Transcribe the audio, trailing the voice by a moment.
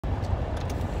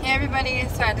everybody,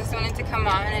 so I just wanted to come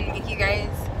on and make you guys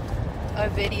a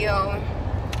video.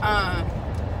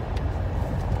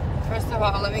 First of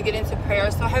all, let me get into prayer.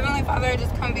 So Heavenly Father, I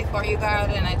just come before you, God,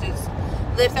 and I just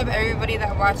lift up everybody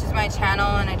that watches my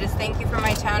channel, and I just thank you for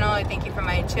my channel. I thank you for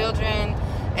my children.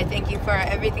 I thank you for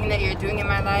everything that you're doing in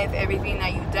my life, everything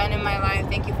that you've done in my life.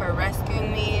 Thank you for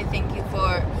rescuing me. Thank you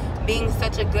for being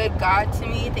such a good God to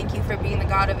me. Thank you for being the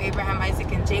God of Abraham, Isaac,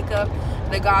 and Jacob,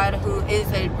 the God who is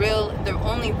the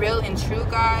only real and true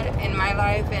God in my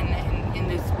life and in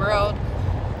this world.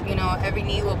 You know, every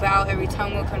knee will bow, every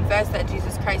tongue will confess that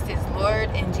Jesus Christ is Lord,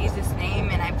 in Jesus' name.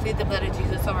 And I plead the blood of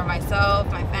Jesus over myself,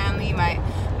 my family, my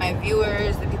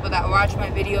viewers, the people that watch my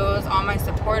videos, all my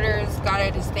supporters. God, I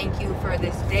just thank you for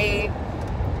this day.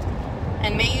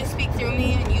 And may you speak through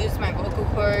me and use my vocal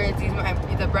cords, use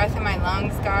the breath in my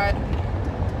lungs, God.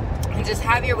 And just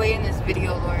have your way in this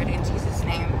video, Lord, in Jesus'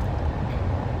 name.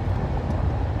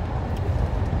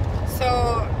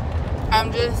 So,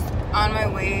 I'm just on my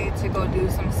way to go do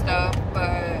some stuff,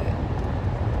 but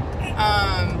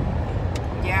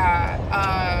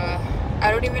I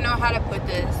don't even know how to put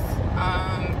this,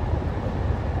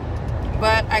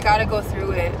 but I gotta go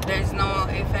through it. There's no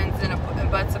ifs, ands, and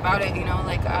buts about it, you know.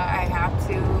 Like, I have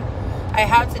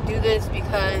to do this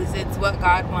because it's what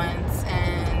God wants.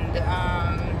 And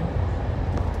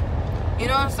you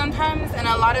know, sometimes, and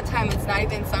a lot of times, it's not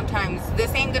even sometimes,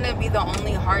 this ain't gonna be the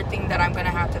only hard thing that I'm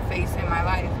gonna have to face in my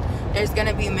life. There's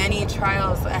gonna be many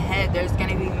trials ahead. There's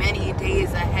gonna be many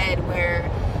days ahead where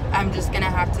I'm just gonna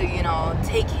have to, you know,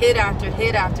 take hit after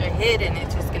hit after hit, and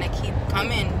it's just gonna keep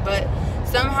coming. But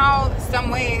somehow, some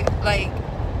way, like,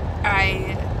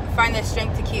 I find the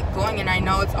strength to keep going, and I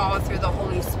know it's all through the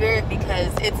Holy Spirit,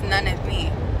 because it's none of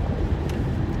me.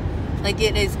 Like,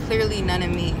 it is clearly none of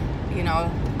me, you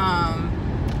know.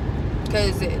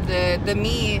 Because the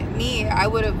me, I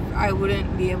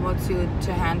wouldn't be able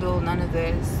to handle none of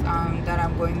this that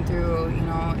I'm going through. You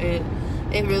know,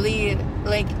 it really,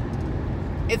 like,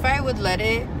 if I would let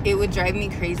it would drive me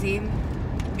crazy.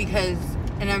 Because,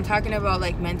 and I'm talking about,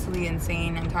 like, mentally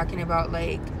insane. I'm talking about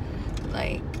like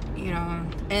you know,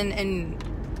 and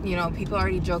you know, people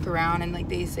already joke around and, like,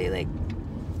 they say, like,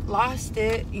 lost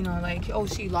it, you know, like, oh,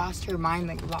 she lost her mind,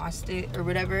 like, lost it or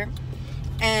whatever.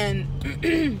 And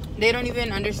they don't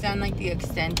even understand, like, the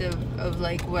extent of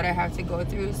like what I have to go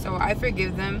through. So I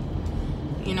forgive them,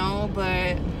 you know.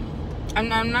 But I'm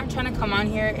not trying to come on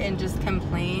here and just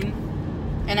complain,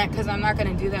 and because I'm not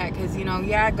gonna do that. Because, you know,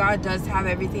 yeah, God does have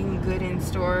everything good in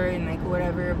store and, like,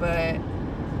 whatever. But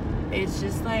it's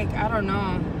just like, I don't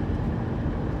know.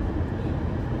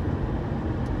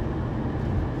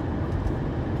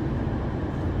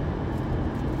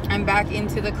 I'm back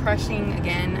into the crushing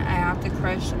again. I have to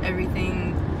crush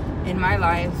everything in my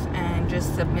life and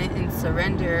just submit and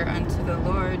surrender unto the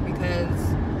Lord,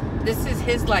 because this is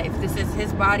His life. This is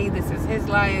His body. This is His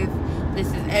life. This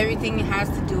is everything has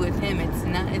to do with Him.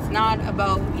 It's not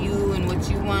about you and what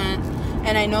you want.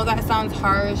 And I know that sounds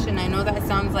harsh, and I know that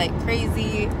sounds like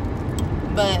crazy,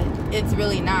 but it's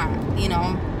really not, you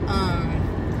know.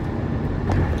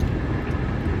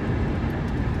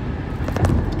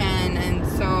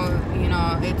 So, you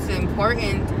know, it's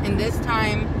important in this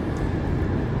time.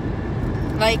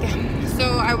 Like,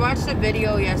 so I watched a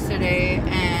video yesterday,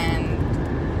 and,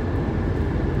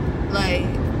 like,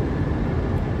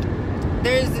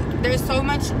 there's so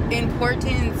much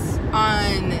importance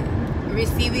on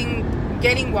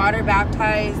getting water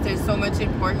baptized. There's so much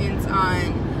importance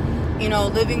on, you know,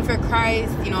 living for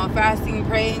Christ, you know, fasting,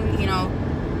 praying, you know,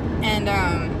 and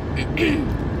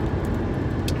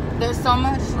there's so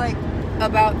much, like,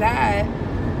 about that,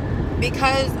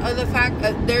 because of the fact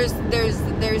that there's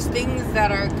things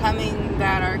that are coming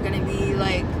that are gonna be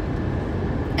like,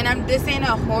 and this ain't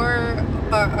a horror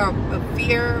or a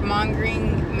fear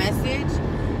mongering message.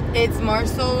 It's more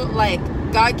so like,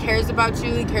 God cares about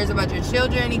you. He cares about your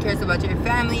children. He cares about your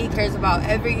family. He cares about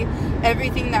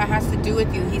everything that has to do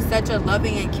with you. He's such a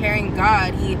loving and caring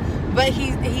God. But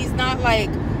he's not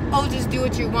like, oh, just do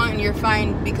what you want and you're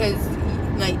fine, because,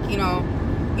 like, you know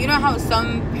how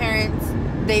some parents,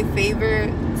 they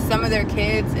favor some of their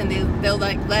kids, and they'll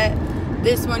like let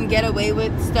this one get away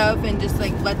with stuff and just,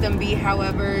 like, let them be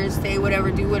however, say whatever,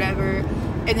 do whatever,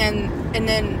 and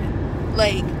then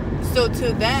like, so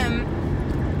to them,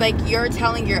 like, you're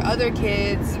telling your other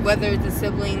kids, whether it's a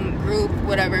sibling group,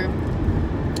 whatever,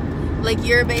 like,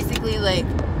 you're basically, like,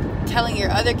 telling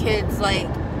your other kids, like,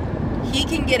 he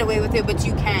can get away with it, but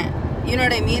you can't. You know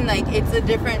what I mean? Like, it's a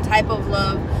different type of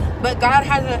love. But God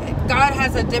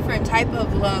has a different type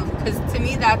of love, because to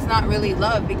me that's not really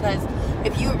love. Because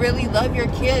if you really love your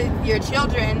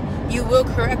children, you will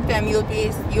correct them. You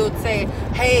would say,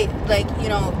 hey, like, you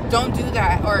know, don't do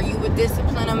that, or you would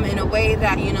discipline them in a way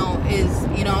that, you know, is,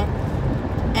 you know,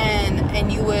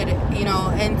 and you would, you know.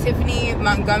 And Tiffany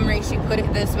Montgomery, she put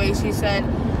it this way. She said,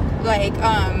 like,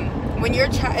 when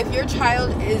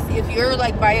if you're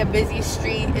like by a busy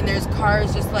street and there's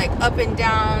cars just like up and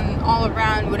down all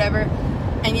around, whatever,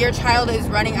 and your child is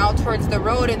running out towards the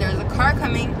road and there's a car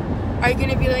coming, are you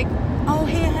gonna be like, oh,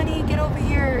 hey honey, get over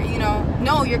here, you know?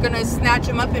 No, you're gonna snatch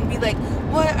them up and be like,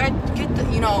 what?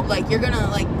 You know, like, you're gonna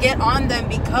like get on them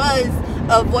because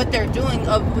of what they're doing,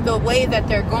 of the way that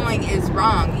they're going is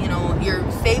wrong. You know, you're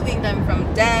saving them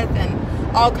from death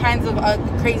and all kinds of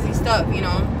crazy stuff, you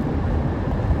know.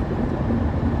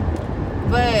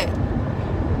 But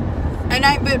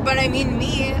I mean,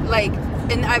 me, like,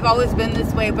 and I've always been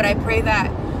this way, but I pray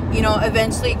that, you know,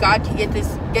 eventually God can get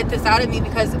this out of me,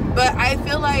 but I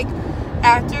feel like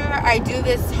after I do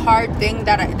this hard thing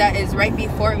that is right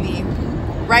before me,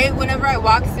 right whenever I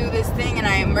walk through this thing and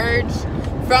I emerge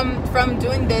from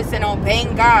doing this and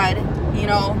obeying God, you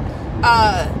know,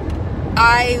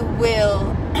 I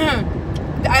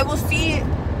will see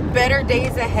better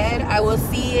days ahead. I will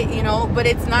see it, you know, but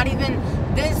it's not even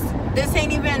this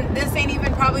ain't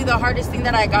even probably the hardest thing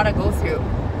that I gotta go through.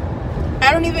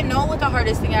 I don't even know what the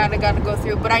hardest thing I gotta go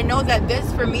through, but I know that this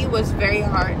for me was very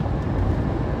hard.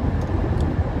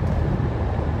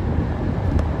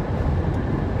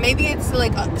 Maybe it's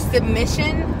like a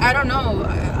submission. I don't know.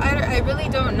 I really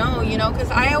don't know, you know,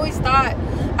 because I always thought,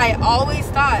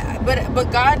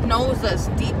 but God knows us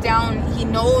deep down. He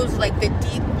knows like the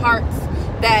deep parts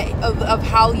of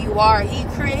how you are. He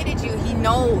created you. He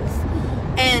knows.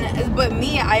 But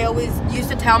me, I always used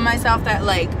to tell myself that,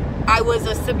 like, I was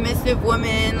a submissive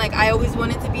woman. Like, I always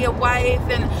wanted to be a wife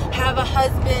and have a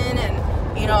husband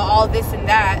and, you know, all this and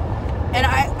that. And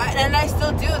I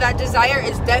still do. That desire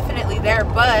is definitely there.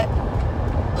 But,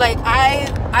 like,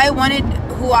 I wanted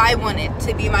who I wanted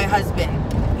to be my husband.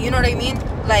 You know what I mean?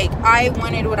 Like, I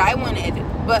wanted what I wanted.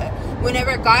 But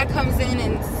whenever God comes in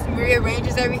and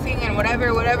rearranges everything and whatever,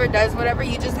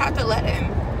 you just have to let him,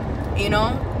 you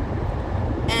know?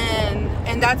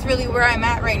 And that's really where I'm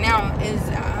at right now, is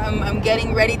I'm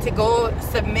getting ready to go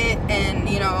submit and,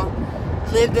 you know,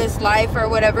 live this life or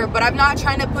whatever. But I'm not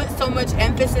trying to put so much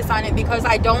emphasis on it, because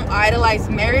I don't idolize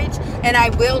marriage, and I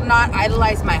will not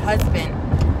idolize my husband.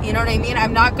 You know what I mean? I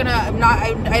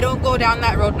don't go down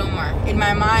that road no more. In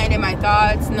my mind, in my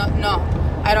thoughts, no,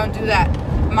 I don't do that.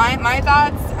 My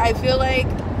thoughts, I feel like,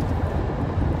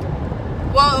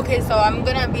 well, okay, so I'm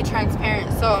gonna be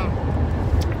transparent. So,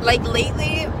 like,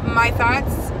 lately, my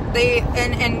thoughts,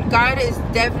 and God is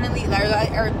definitely,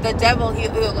 or the devil,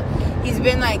 he's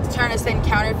been like trying to send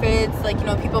counterfeits, like, you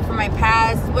know, people from my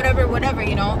past, whatever,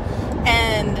 you know,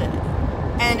 and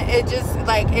it just,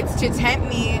 like, it's to tempt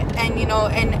me. And, you know,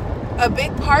 and a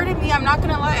big part of me, I'm not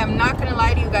gonna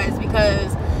lie to you guys,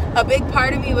 because a big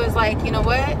part of me was like, you know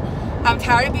what, I'm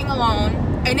tired of being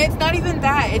alone. And it's not even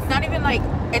that, it's not even like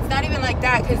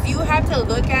that, because you have to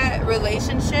look at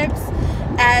relationships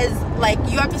as, like,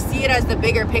 you have to see it as the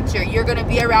bigger picture. You're going to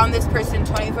be around this person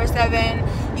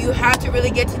 24/7. You have to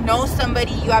really get to know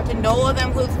somebody. You have to know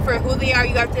them for who they are.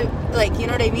 You have to, like, you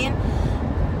know what I mean?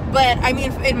 But, I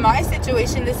mean, in my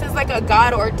situation, this is like a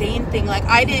God-ordained thing. Like,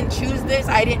 I didn't choose this.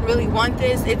 I didn't really want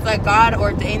this. It's a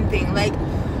God-ordained thing. Like,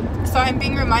 so I'm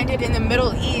being reminded in the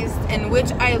Middle East, in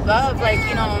which I love, like,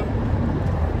 you know,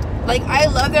 like, I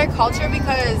love their culture,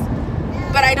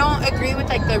 but I don't agree with,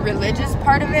 like, the religious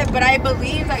part of it. But I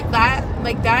believe, like,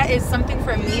 that is something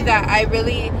for me that I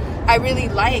really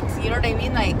liked. You know what I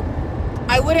mean? Like,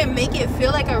 I wouldn't make it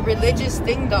feel like a religious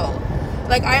thing, though.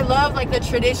 Like, I love, like, the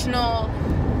traditional,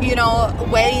 you know,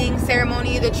 wedding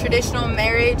ceremony, the traditional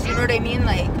marriage. You know what I mean?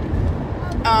 Like,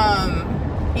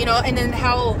 you know, and then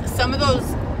how some of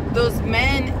those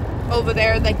men over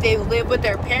there, like, they live with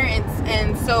their parents,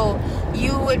 and so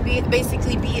you would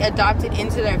basically be adopted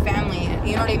into their family.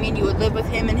 You know what I mean? You would live with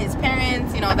him and his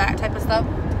parents, you know, that type of stuff.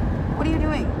 What are you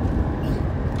doing?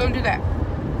 Don't do that.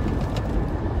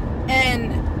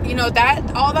 And, you know,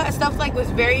 that, all that stuff, like, was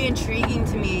very intriguing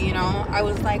to me, you know. I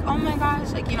was like, oh my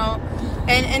gosh, like, you know,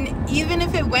 and even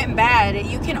if it went bad,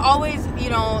 you can always, you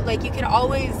know, like, you can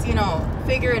always, you know,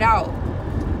 figure it out.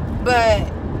 But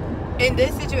in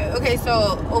this situation, okay,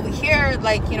 so over here,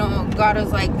 like, you know, God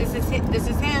was like, this is him, this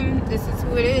is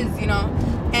who it is, you know.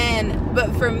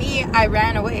 But for me, I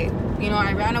ran away. You know,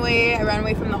 I ran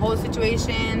away from the whole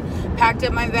situation, packed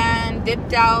up my van,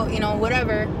 dipped out, you know,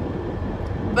 whatever.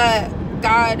 But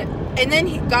God, and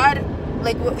then God,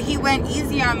 like, he went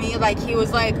easy on me. Like, he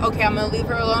was like, okay, I'm gonna leave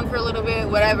her alone for a little bit,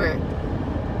 whatever.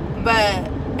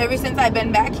 But, ever since I've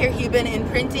been back here, he's been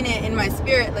imprinting it in my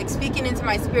spirit, like speaking into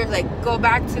my spirit, like, go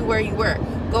back to where you were,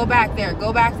 go back there,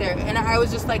 go back there. And I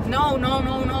was just like, no,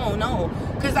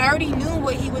 because I already knew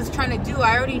what he was trying to do.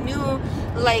 I already knew,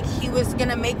 like, he was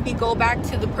gonna make me go back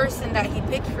to the person that he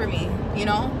picked for me, you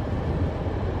know.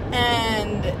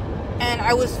 And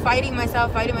I was fighting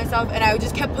myself, and I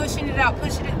just kept pushing it out,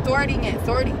 thwarting it.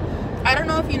 I don't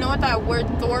know if you know what that word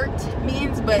thwart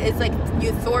means, but it's like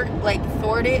you thwart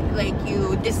it, like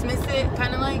you dismiss it,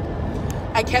 kind of like.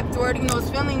 I kept thwarting those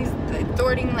feelings,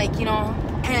 thwarting, like, you know,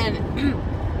 and,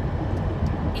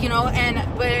 you know,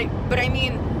 but I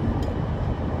mean,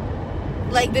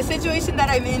 like, the situation that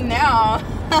I'm in now,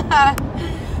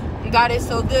 God is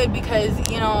so good, because,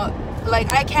 you know,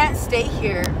 like, I can't stay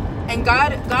here, and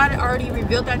God already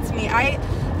revealed that to me.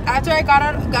 After I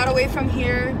got away from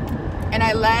here, and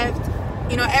I left,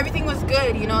 you know, everything was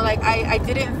good, you know, like, I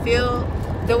didn't feel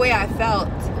the way I felt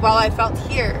while I felt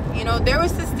here, you know. There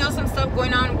was still some stuff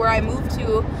going on where I moved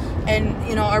to, and,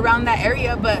 you know, around that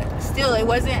area, but still, it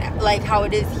wasn't like how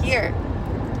it is here.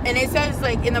 And it says,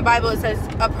 like, in the Bible, it says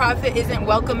a prophet isn't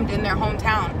welcomed in their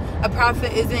hometown. A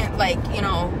prophet isn't, like, you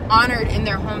know, honored in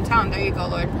their hometown. There you go,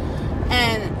 Lord.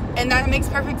 And that makes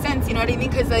perfect sense, you know what I mean?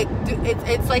 Because, like,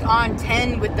 it's like on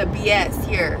 10 with the BS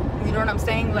here. You know what I'm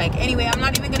saying? Like, anyway, I'm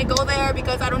not even going to go there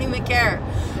because I don't even care.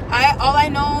 All I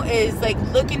know is, like,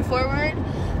 looking forward,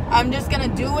 I'm just going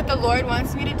to do what the Lord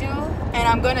wants me to do. And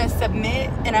I'm going to submit.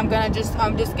 And I'm just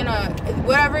going to,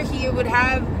 whatever he would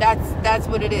have, that's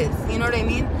what it is. You know what I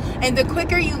mean? And the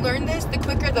quicker you learn this, the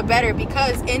quicker the better.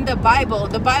 Because in the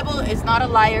Bible is not a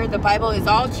liar. The Bible is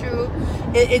all true.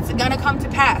 It's going to come to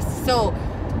pass. So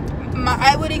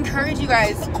I would encourage you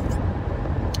guys,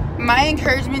 my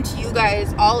encouragement to you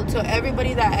guys, to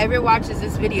everybody that ever watches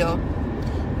this video,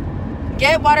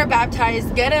 get water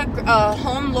baptized, get a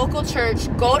home local church,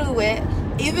 go to it.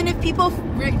 Even if people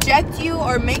reject you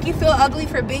or make you feel ugly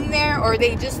for being there, or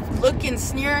they just look and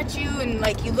sneer at you, and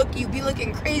like you be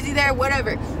looking crazy there,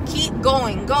 whatever, keep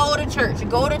going. Go to church,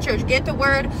 get the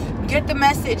word, get the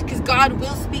message, because God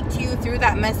will speak to you through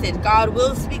that message.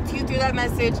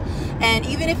 And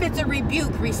even if it's a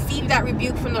rebuke, receive that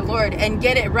rebuke from the Lord and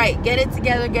get it right, get it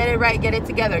together,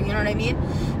 you know what I mean?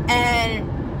 And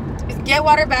get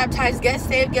water baptized, get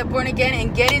saved, get born again,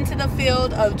 and get into the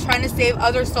field of trying to save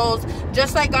other souls,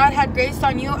 just like God had grace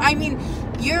on you. I mean,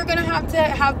 you're gonna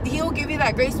have he'll give you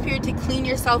that grace period to clean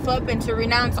yourself up and to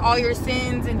renounce all your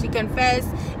sins and to confess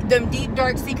them deep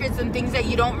dark secrets and things that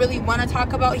you don't really want to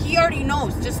talk about. He already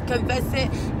knows. Just confess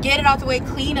it, get it out the way,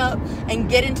 clean up, and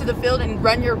get into the field and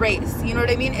run your race. You know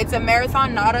what I mean? It's a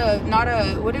marathon, not a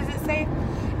what does it say?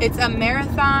 It's a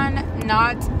marathon,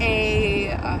 not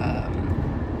a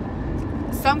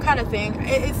some kind of thing.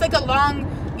 It's like a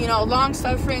long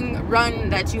suffering run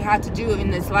that you have to do in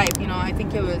this life. You know, I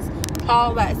think it was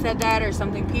Paul that said that, or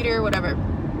something, Peter, whatever.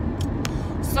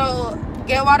 So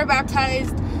get water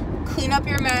baptized, clean up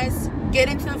your mess, get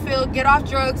into the field, get off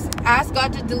drugs, ask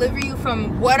God to deliver you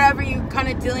from whatever you're kind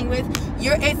of dealing with.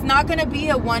 It's not going to be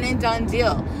a one and done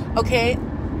deal, okay?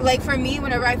 Like, for me,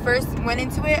 whenever I first went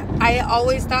into it, I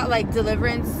always thought, like,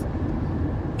 deliverance,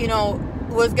 you know,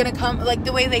 was gonna come like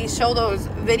the way they show those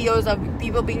videos of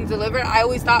people being delivered. I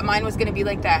always thought mine was gonna be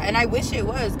like that, and I wish it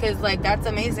was, because, like, that's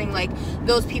amazing. Like,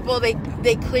 those people, they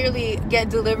clearly get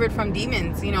delivered from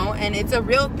demons, you know, and it's a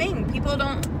real thing. People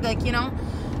don't, like, you know,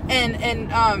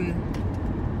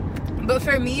 but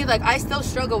for me, like, I still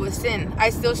struggle with sin.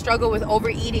 I still struggle with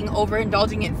overeating,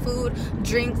 overindulging in food,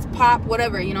 drinks, pop,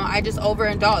 whatever, you know. I just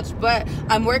overindulge, but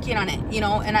I'm working on it, you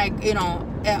know, and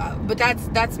but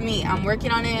that's me. I'm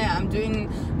working on it. I'm doing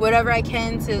whatever I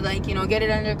can to, like, you know, get it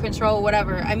under control,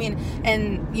 whatever. I mean,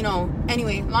 and, you know,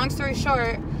 anyway, long story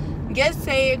short, get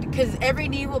saved, because every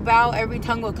knee will bow, every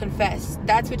tongue will confess.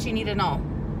 That's what you need to know.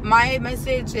 My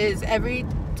message is every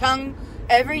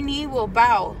knee will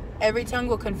bow, every tongue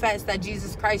will confess that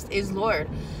Jesus Christ is Lord.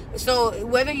 So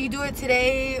whether you do it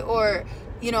today or,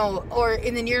 you know, or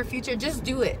in the near future, just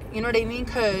do it. You know what I mean?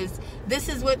 Because this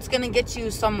is what's going to get you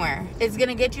somewhere. It's going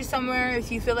to get you somewhere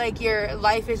if you feel like your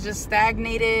life is just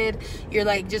stagnated. You're,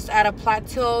 like, just at a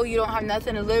plateau. You don't have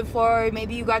nothing to live for.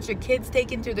 Maybe you got your kids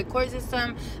taken through the court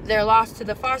system. They're lost to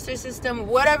the foster system.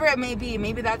 Whatever it may be.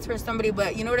 Maybe that's for somebody.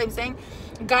 But you know what I'm saying?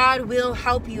 God will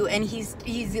help you. And he's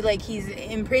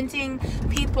imprinting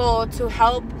people to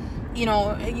help, you know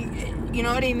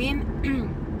what I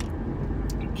mean?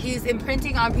 He's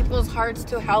imprinting on people's hearts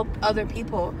to help other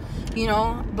people, you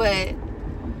know. But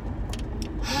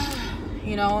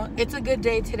you know, it's a good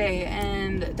day today,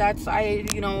 and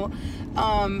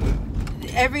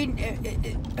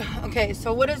okay,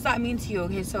 so what does that mean to you?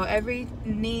 Okay, so every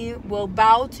knee will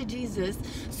bow to Jesus.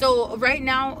 So right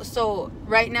now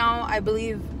I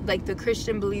believe, like, the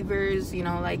Christian believers, you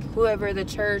know, like whoever, the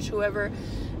church, whoever,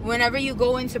 whenever you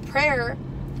go into prayer,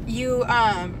 you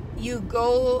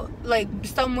go like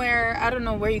somewhere, I don't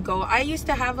know where you go. I used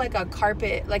to have like a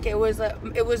carpet, like it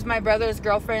was my brother's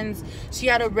girlfriend's. She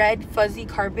had a red fuzzy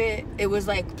carpet. It was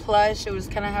like plush. It was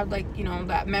kind of had like, you know,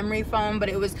 that memory foam, but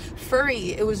it was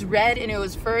furry. It was red and it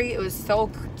was furry. It was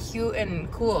so cute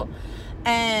and cool.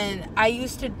 And I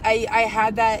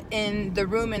had that in the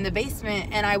room in the basement,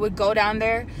 and I would go down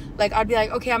there, like I'd be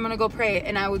like, okay, I'm gonna go pray,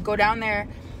 and I would go down there,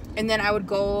 and then I would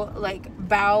go like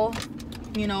bow,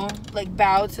 you know, like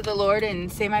bow to the Lord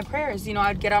and say my prayers. You know,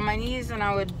 I'd get on my knees and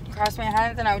I would cross my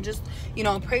hands and I would just, you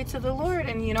know, pray to the Lord.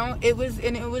 And, you know, it was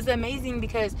amazing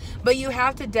because, but you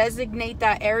have to designate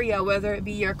that area, whether it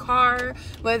be your car,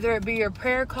 whether it be your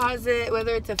prayer closet,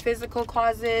 whether it's a physical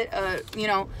closet, you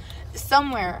know,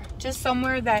 somewhere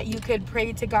that you could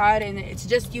pray to God, and it's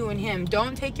just you and him.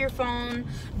 Don't take your phone,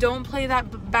 don't play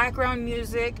that background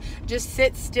music, just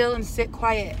sit still and sit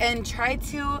quiet, and try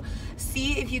to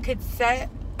see if you could set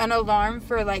an alarm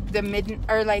for like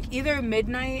either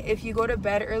midnight if you go to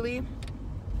bed early,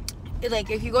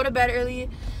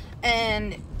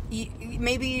 and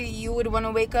maybe you would want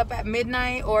to wake up at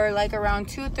midnight, or like around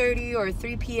 2:30 or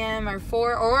 3 p.m. or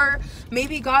 4, or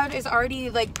maybe God is already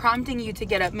like prompting you to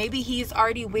get up. Maybe he's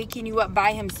already waking you up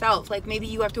by himself. Like maybe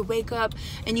you have to wake up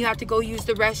and you have to go use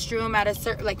the restroom at a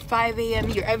certain, like 5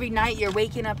 a.m. Every night you're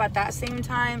waking up at that same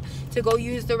time to go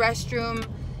use the restroom,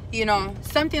 you know,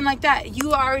 something like that.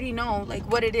 You already know like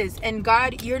what it is. And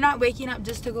God, you're not waking up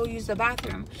just to go use the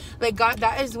bathroom. Like God,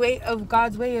 that is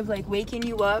God's way of like waking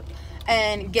you up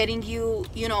and getting you,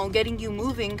 you know, getting you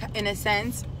moving in a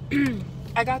sense.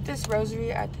 I got this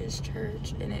rosary at this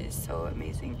church and it is so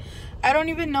amazing. I don't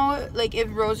even know like if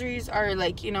rosaries are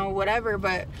like, you know, whatever,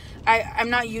 but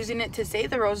I'm not using it to say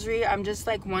the rosary. I'm just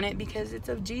like want it because it's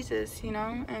of Jesus, you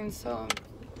know. And so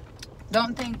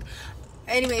don't think,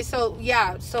 anyway, so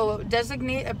yeah, so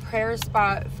designate a prayer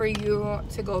spot for you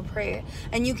to go pray.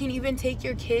 And you can even take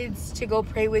your kids to go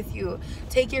pray with you,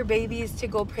 take your babies to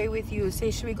go pray with you.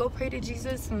 Say, should we go pray to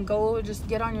Jesus? And go just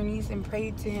get on your knees and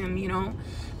pray to him, you know,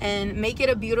 and make it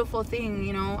a beautiful thing.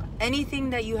 You know,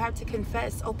 anything that you have to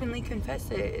confess, openly confess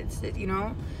it. It's, you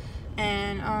know.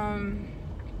 And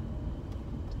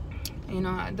you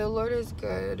know, the Lord is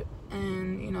good.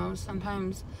 And, you know,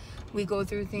 sometimes we go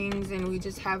through things and we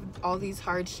just have all these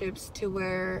hardships to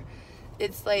where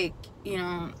it's like, you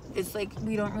know, it's like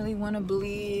we don't really want to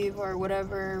believe or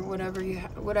whatever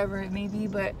it may be.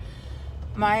 But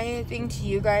my thing to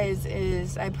you guys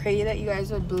is I pray that you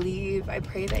guys would believe. I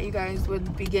pray that you guys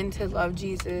would begin to love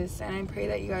Jesus. And I pray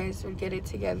that you guys would get it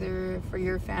together for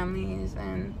your families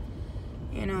and,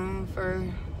 you know, for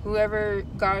whoever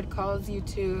God calls you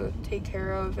to take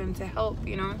care of and to help,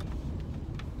 you know.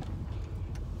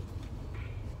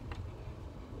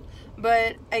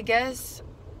 But I guess,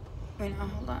 wait, no,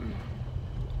 hold on.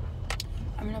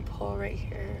 I'm gonna pull right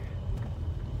here.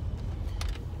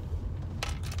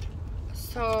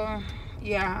 So,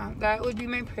 yeah, that would be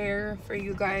my prayer for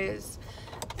you guys.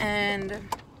 And,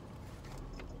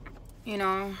 you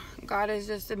know, God is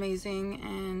just amazing.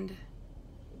 And,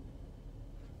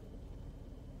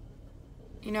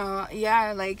 you know,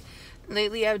 yeah, like,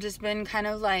 lately I've just been kind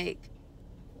of like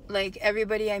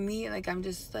everybody I meet, like I'm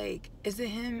just like, is it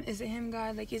him,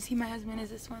 God? Like, is he my husband? Is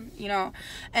this one, you know?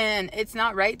 And it's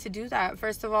not right to do that.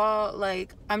 First of all,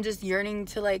 like, I'm just yearning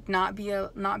to like not be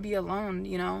alone,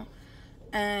 you know.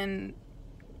 And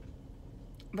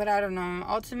but I don't know,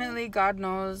 ultimately God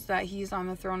knows that he's on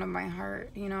the throne of my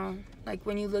heart, you know. Like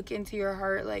when you look into your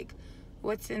heart, like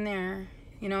what's in there,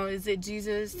 you know? Is it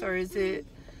Jesus, or is it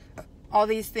all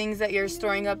these things that you're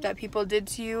storing up that people did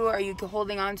to you? Are you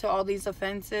holding on to all these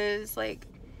offenses? Like,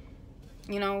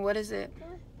 you know, what is it?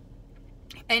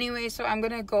 Anyway, so I'm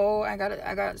gonna go. I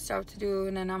got stuff to do,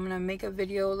 and then I'm gonna make a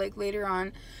video like later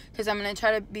on, because I'm gonna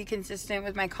try to be consistent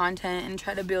with my content and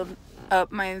try to build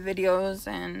up my videos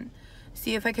and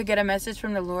see if I could get a message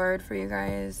from the Lord for you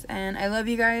guys. And I love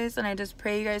you guys, and I just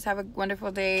pray you guys have a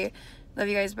wonderful day. Love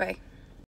you guys. Bye.